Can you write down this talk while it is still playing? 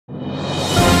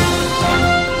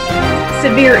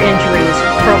severe injuries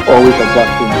from always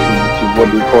adjusting to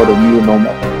what they call the new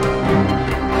normal.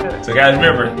 So guys,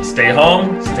 remember, stay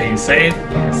home, stay safe,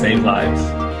 and save lives.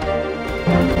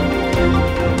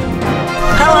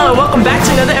 Hello and welcome back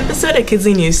to another episode of Kids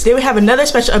News. Today we have another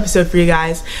special episode for you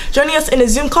guys. Joining us in a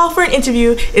Zoom call for an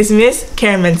interview is Miss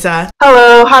Karen Mensah.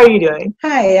 Hello, how are you doing?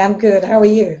 Hi, I'm good. How are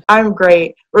you? I'm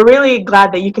great. We're really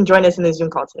glad that you can join us in the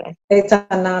Zoom call today. It's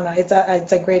an honor.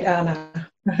 It's a great honor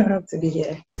to be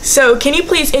here. So can you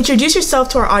please introduce yourself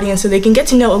to our audience so they can get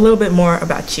to know a little bit more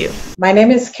about you? My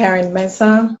name is Karen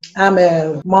Mensah. I'm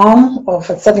a mom of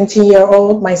a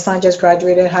 17-year-old. My son just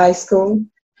graduated high school.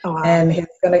 Oh, wow. And he's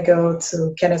going to go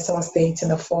to Kennesaw State in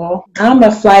the fall. I'm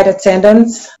a flight attendant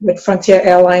with Frontier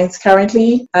Airlines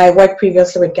currently. I worked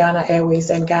previously with Ghana Airways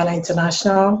and Ghana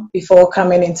International before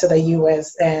coming into the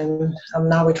U.S. and I'm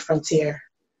now with Frontier.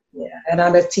 Yeah, and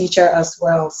I'm a teacher as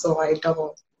well, so I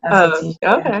double as a teacher.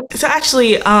 Okay. So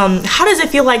actually, how does it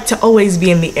feel like to always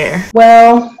be in the air?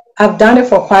 Well, I've done it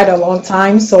for quite a long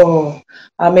time, so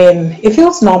I mean, it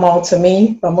feels normal to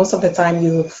me, but most of the time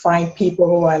you find people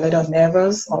who are a little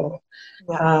nervous or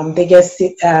they get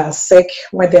sick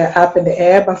when they're up in the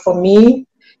air. But for me,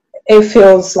 it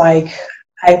feels like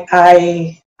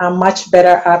I am much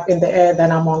better up in the air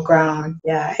than I'm on ground.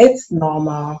 Yeah, it's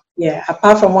normal. Yeah,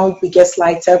 apart from when we get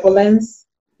slight turbulence.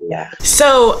 Yeah.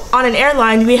 So on an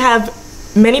airline, we have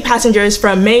many passengers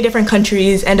from many different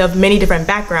countries and of many different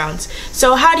backgrounds.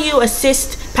 So how do you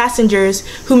assist passengers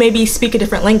who maybe speak a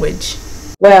different language?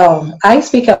 Well, I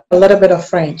speak a little bit of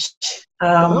French.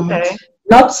 Okay.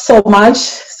 Not so much,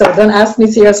 so don't ask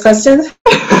me serious questions.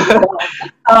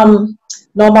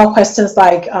 Normal questions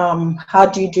like how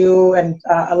do you do, and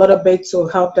a little bit to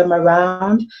help them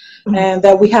around. Mm-hmm. And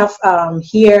then we have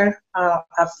here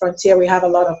at Frontier, we have a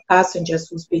lot of passengers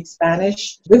who speak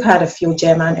Spanish. We've had a few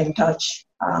German and Dutch,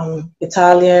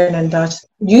 Italian and Dutch.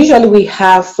 Usually we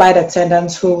have flight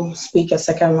attendants who speak a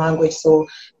second language, so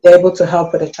they're able to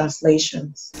help with the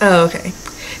translations. Oh, okay.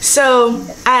 So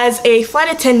as a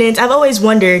flight attendant, I've always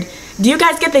wondered, do you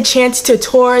guys get the chance to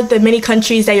tour the many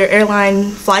countries that your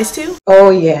airline flies to?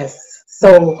 Oh, yes.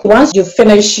 So once you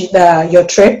finish your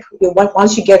trip,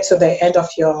 once you get to the end of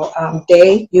your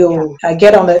day, you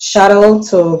get on the shuttle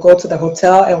to go to the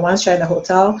hotel. And once you're in the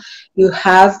hotel, you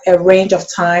have a range of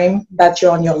time that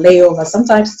you're on your layover.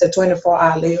 Sometimes it's a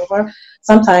 24-hour layover.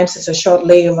 Sometimes it's a short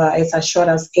layover. It's as short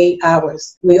as 8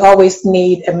 hours. We always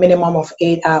need a minimum of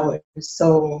 8 hours.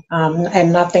 So,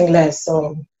 and nothing less.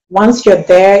 So once you're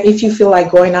there, if you feel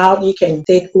like going out, you can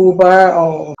take Uber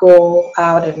or go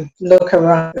out and look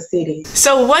around the city.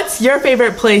 So what's your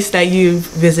favorite place that you've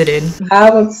visited? I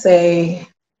would say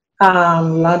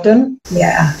London.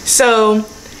 Yeah. So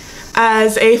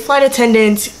as a flight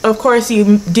attendant, of course,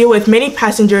 you deal with many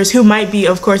passengers who might be,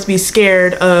 of course, be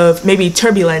scared of maybe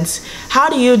turbulence. How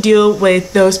do you deal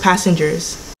with those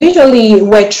passengers? Usually,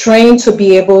 we're trained to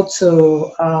be able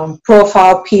to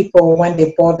profile people when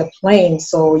they board the plane.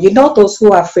 So, you know, those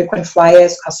who are frequent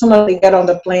flyers, as soon as they get on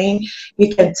the plane,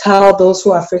 you can tell those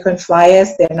who are frequent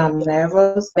flyers, they're not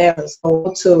nervous.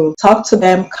 So, to talk to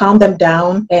them, calm them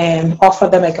down, and offer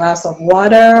them a glass of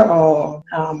water or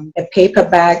a paper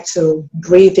bag to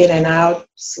breathe in and out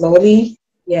slowly.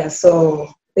 Yeah,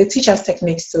 so they teach us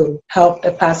techniques to help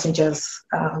the passengers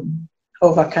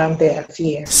overcome their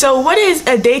fear. So what is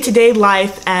a day-to-day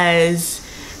life as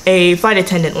a flight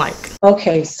attendant like?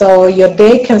 Okay, so your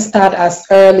day can start as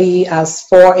early as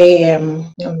 4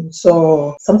 a.m.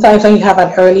 So sometimes when you have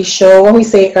an early show, when we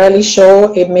say early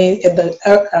show, it means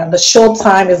the show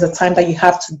time is the time that you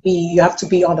have to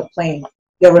be on the plane,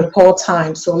 your report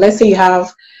time. So let's say you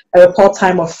have a report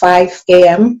time of 5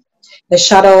 a.m. The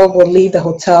shuttle will leave the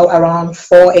hotel around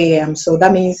 4 a.m. So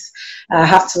that means I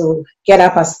have to get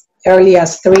up as early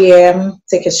as 3 a.m.,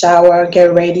 take a shower,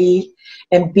 get ready,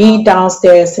 and be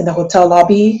downstairs in the hotel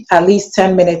lobby at least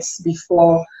 10 minutes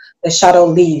before the shuttle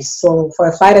leaves. So for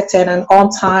a flight attendant, on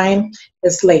time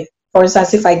is late. For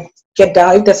instance, if I get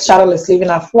down, if the shuttle is leaving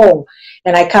at 4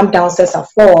 and I come downstairs at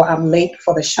 4, I'm late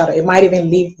for the shuttle. It might even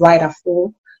leave right at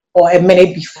 4 or a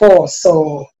minute before.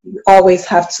 So you always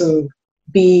have to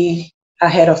be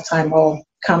ahead of time or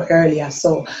come earlier.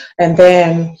 So, and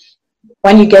then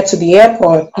when you get to the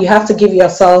airport, you have to give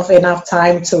yourself enough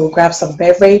time to grab some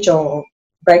beverage or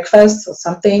breakfast or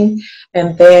something.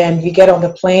 And then you get on the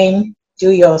plane,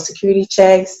 do your security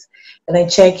checks, and then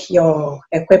check your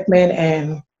equipment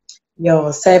and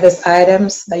your service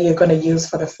items that you're going to use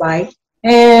for the flight.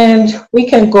 And we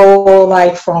can go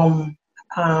like from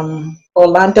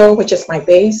Orlando, which is my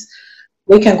base.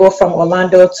 We can go from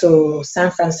Orlando to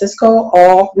San Francisco,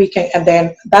 or we can, and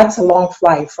then that's a long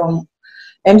flight from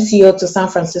MCO to San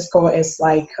Francisco is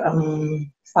like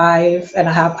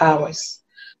 5.5 hours.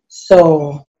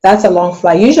 So that's a long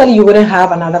flight. Usually you wouldn't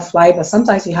have another flight, but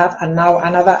sometimes you have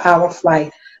another hour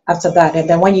flight after that. And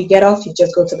then when you get off, you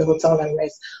just go to the hotel and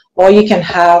rest. Or you can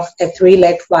have a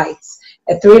 3-leg flight.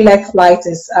 A 3-leg flight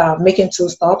is making 2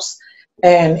 stops,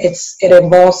 and it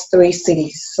involves 3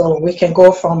 cities. So we can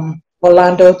go from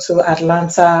Orlando to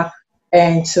Atlanta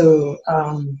and to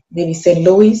maybe St.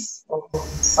 Louis or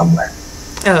somewhere.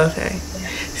 Oh, okay.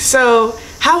 So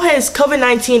how has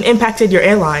COVID-19 impacted your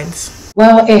airlines?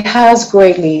 Well, it has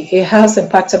greatly. It has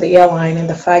impacted the airline in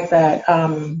the fact that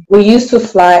we used to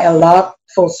fly a lot.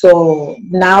 So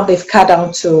now they've cut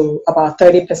down to about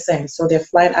 30%. So they're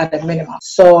flying at a minimum.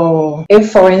 So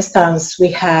if, for instance,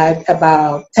 we had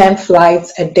about 10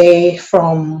 flights a day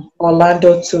from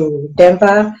Orlando to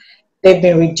Denver, they've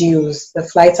been reduced. The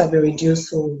flights have been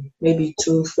reduced to maybe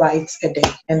 2 flights a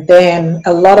day. And then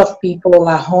a lot of people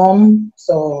are home.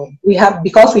 So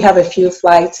because we have a few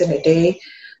flights in a day,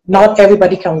 not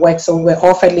everybody can work. So we're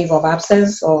offered leave of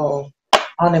absence or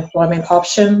unemployment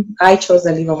option. I chose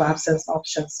the leave of absence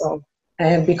option. So,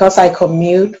 and because I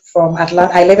commute from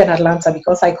Atlanta, I live in Atlanta,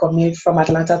 because I commute from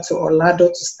Atlanta to Orlando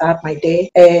to start my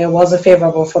day, it wasn't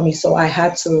favorable for me. So I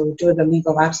had to do the leave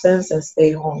of absence and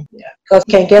stay home. Yeah. Because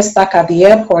you can get stuck at the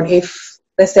airport if,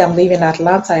 let's say I'm leaving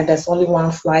Atlanta and there's only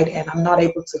 1 flight and I'm not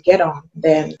able to get on,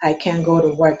 then I can't go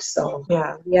to work. So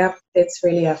yeah, it's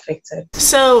really affected.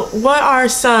 So what are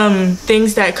some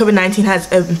things that COVID-19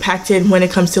 has impacted when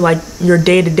it comes to like your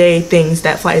day-to-day things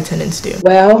that flight attendants do?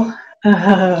 Well,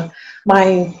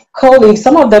 my colleagues,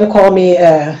 some of them call me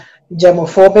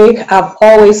germophobic. I've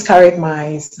always carried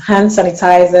my hand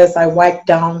sanitizers. I wipe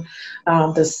down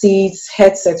the seats,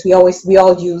 headsets. We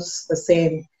all use the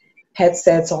same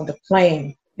headsets on the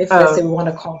plane. If let's say we want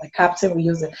to call the captain, we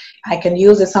use it. I can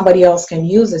use it, somebody else can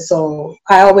use it. So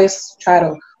I always try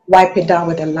to wipe it down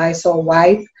with a Lysol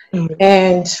wipe.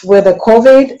 And with the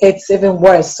COVID, it's even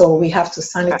worse. So we have to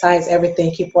sanitize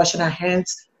everything, keep washing our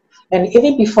hands. And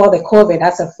even before the COVID,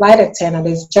 as a flight attendant,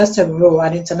 there's just a rule,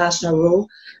 an international rule,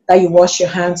 that you wash your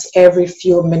hands every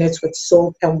few minutes with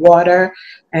soap and water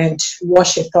and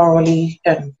wash it thoroughly,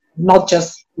 and not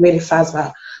just really fast,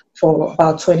 but for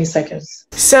about 20 seconds.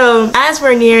 So as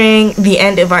we're nearing the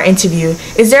end of our interview,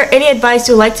 is there any advice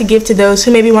you would like to give to those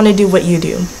who maybe want to do what you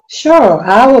do? Sure.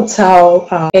 I would tell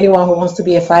anyone who wants to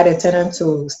be a flight attendant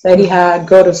to study hard,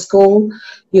 go to school.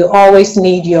 You always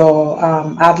need your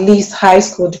at least high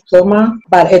school diploma,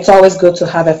 but it's always good to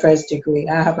have a first degree.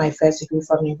 I have my first degree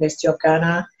from the University of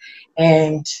Ghana,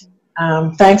 and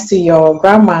thanks to your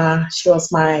grandma, she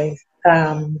was my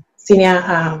senior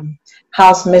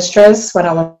house mistress when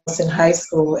I was in high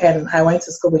school, and I went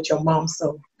to school with your mom.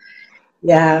 So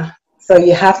yeah, so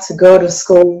you have to go to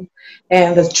school,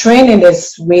 and the training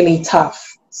is really tough.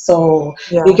 So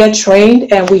you get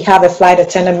trained, and we have a flight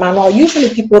attendant manual. Usually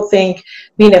people think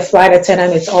being a flight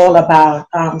attendant is all about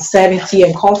serving tea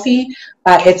and coffee,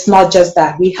 but it's not just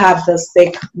that. We have this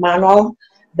thick manual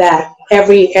that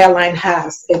every airline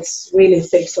has. It's really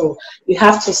thick. So you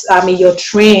have to, you're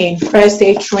trained, first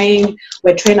aid trained.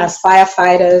 We're trained as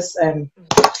firefighters and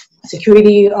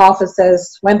security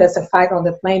officers. When there's a fire on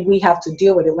the plane, we have to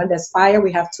deal with it. When there's fire,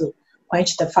 we have to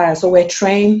quench the fire. So we're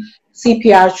trained,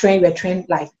 CPR trained, we're trained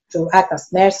like to act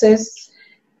as nurses.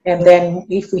 And then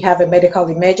if we have a medical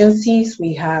emergencies,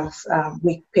 we have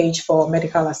we page for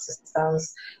medical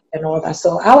assistance and all that.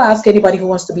 So I'll ask anybody who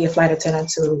wants to be a flight attendant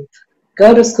to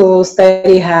go to school,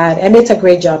 study hard, and it's a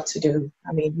great job to do.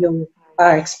 I mean, you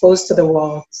are exposed to the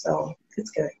world, so it's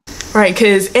good. Right,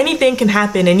 because anything can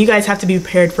happen, and you guys have to be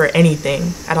prepared for anything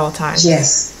at all times.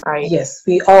 Yes, right. Yes,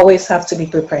 we always have to be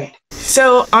prepared.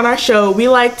 So on our show, we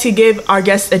like to give our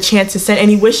guests a chance to send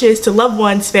any wishes to loved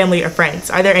ones, family, or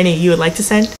friends. Are there any you would like to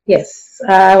send? Yes,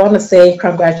 I want to say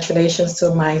congratulations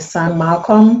to my son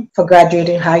Malcolm for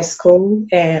graduating high school,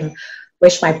 and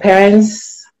wish my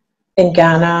parents in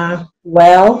Ghana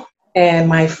well, and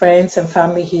my friends and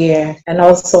family here, and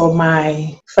also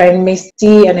my friend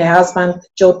Misty and her husband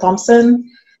Joe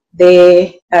Thompson.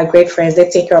 They are great friends. They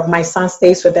take care of my son,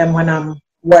 stays with them when I'm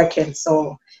working,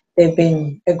 so they've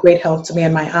been a great help to me,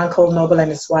 and my uncle Noble and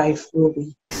his wife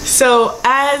Ruby. So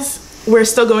as we're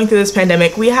still going through this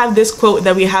pandemic, we have this quote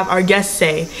that we have our guests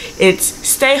say. It's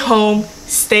stay home,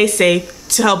 stay safe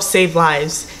to help save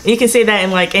lives. And you can say that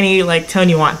in like any tone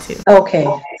you want to. Okay,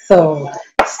 so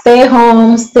stay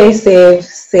home, stay safe,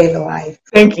 save a life.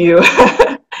 Thank you.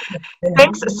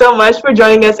 Thanks so much for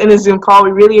joining us in the Zoom call.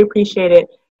 We really appreciate it,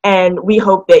 and we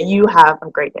hope that you have a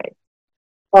great day.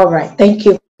 All right. Thank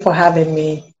you for having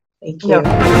me. Thank you. No.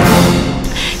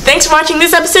 Thanks for watching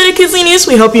this episode of Kidsley News.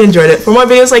 We hope you enjoyed it. For more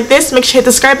videos like this, make sure you hit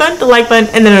the subscribe button, the like button,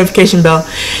 and the notification bell.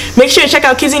 Make sure to check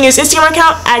out Kidsley News Instagram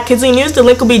account at Kidsley News. The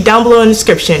link will be down below in the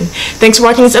description. Thanks for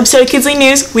watching this episode of Kidsley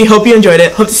News. We hope you enjoyed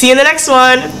it. Hope to see you in the next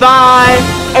one. Bye.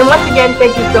 And once again,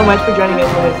 thank you so much for joining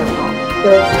us on this episode.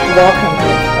 You're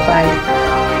welcome.